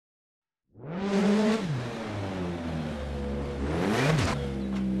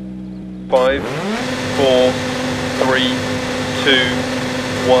5, 4, 3, 2,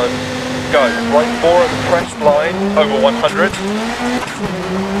 1, go. Right 4 at the crest line, over 100.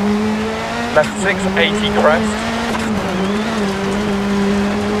 Left 6, 80 crest.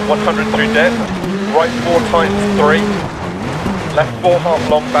 100 through dip. Right 4 times 3. Left 4 half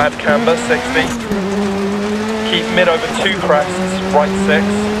long, bad camber, 60. Keep mid over 2 crests, right 6.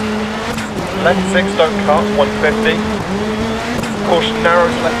 Left 6, don't cut, 150. Caution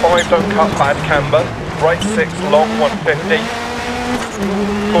narrows, left 5, don't cut, bad camber. Right 6, long, 150.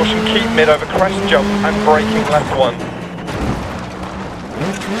 Caution keep mid over crest jump and braking left 1.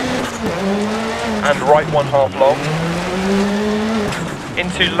 And right 1 half long.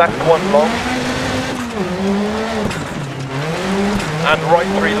 Into left 1 long. And right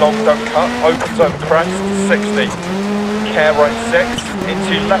 3 long, don't cut, opens over crest, 60. Care right 6,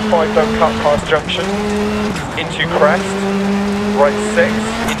 into left 5, don't cut past junction. Into crest, right 6,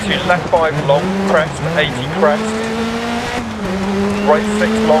 into left 5 long, crest, 80 crest. Right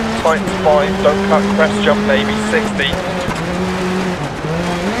 6 long, tightens 5, don't cut, crest jump maybe, 60.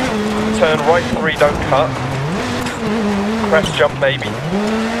 Turn right 3, don't cut. Crest jump maybe.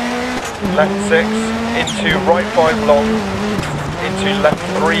 Left 6, into right 5 long, into left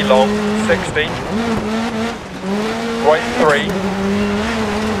 3 long, 60. Right 3,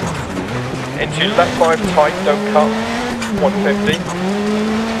 into left 5 tight, don't cut, 150.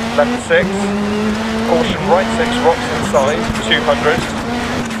 Left 6, caution right 6 rocks inside, 200.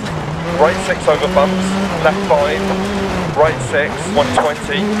 Right 6 over bumps, left 5, right 6,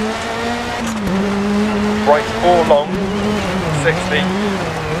 120. Right 4 long, 60.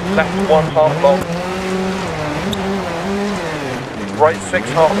 Left 1 half long. Right 6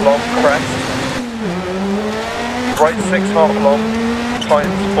 half long, crest. Right 6 half long,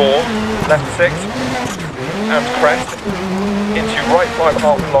 times 4. Left 6, and crest. Into right 5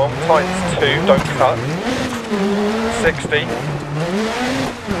 half long, times 2, don't cut. 60.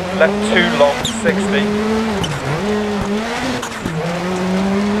 Left 2 long, 60.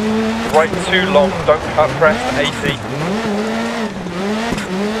 Right 2 long, don't cut, crest, 80.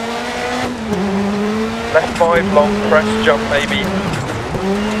 Left 5 long, crest, jump maybe,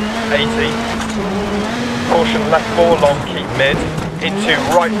 80. Caution left 4 long, keep mid. Into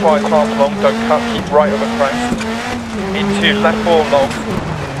right 5 half long, don't cut, keep right over crest. Into left 4 long.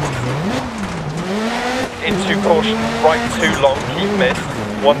 Into caution right 2 long, keep mid,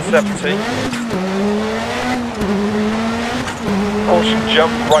 170. Caution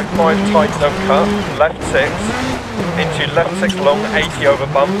jump, right 5 tight, don't cut, left 6, into left 6 long, 80 over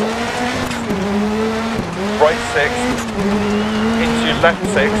bump, right 6, into left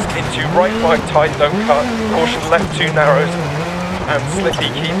 6, into right 5 tight, don't cut, caution left 2 narrows, and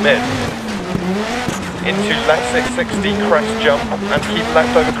slippy keep mid, into left 6, 60, crest jump, and keep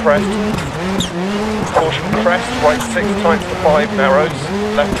left over crest, caution crest, right 6 times to 5 narrows,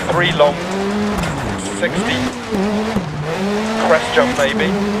 left 3 long, 60, crest jump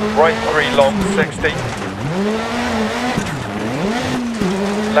maybe, right 3 long, 60.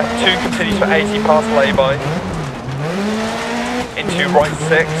 Left 2 continues for 80 past lay-by. Into right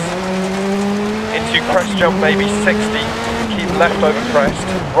 6. Into crest jump maybe 60. Keep left over crest.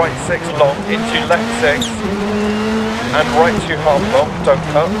 Right 6 long. Into left 6. And right 2 half long. Don't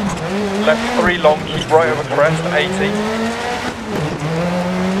cut. Left 3 long. Keep right over crest. 80.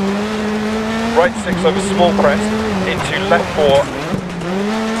 Right 6 over small crest. Into left 4.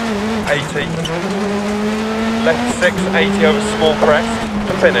 80. Left 6, 80 over small crest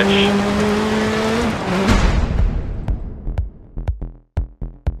to finish.